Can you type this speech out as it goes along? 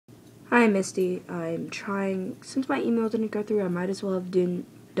Hi Misty, I'm trying, since my email didn't go through, I might as well have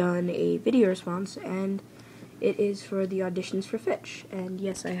done a video response, and it is for the auditions for Fitch. And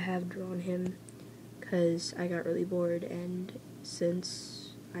yes, I have drawn him because I got really bored, and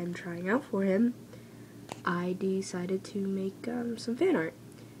since I'm trying out for him, I decided to make some fan art.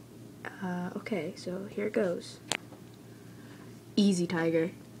 Okay, so here it goes. Easy,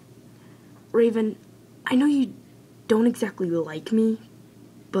 Tiger. Raven, I know you don't exactly like me,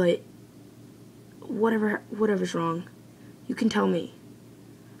 but whatever's wrong, you can tell me.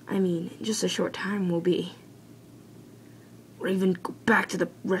 I mean, in just a short time we'll be. Raven, go back to the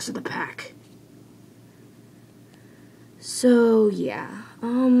rest of the pack. So, yeah,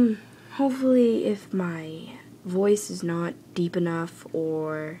 hopefully if my voice is not deep enough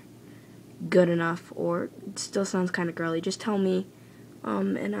or good enough or it still sounds kind of girly, just tell me,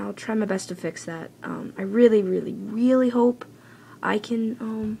 and I'll try my best to fix that. I really hope I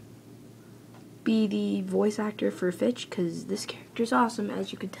can, be the voice actor for Fitch, because this character's awesome,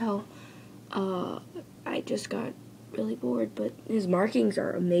 as you can tell. I just got really bored, but his markings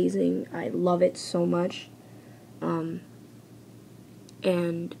are amazing. I love it so much. And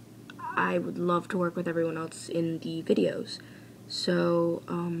I would love to work with everyone else in the videos. So,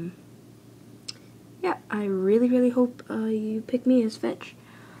 yeah, I really hope you pick me as Fitch.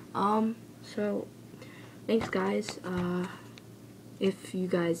 So, thanks guys. If you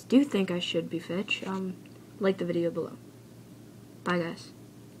guys do think I should be Fitch, like the video below. Bye guys.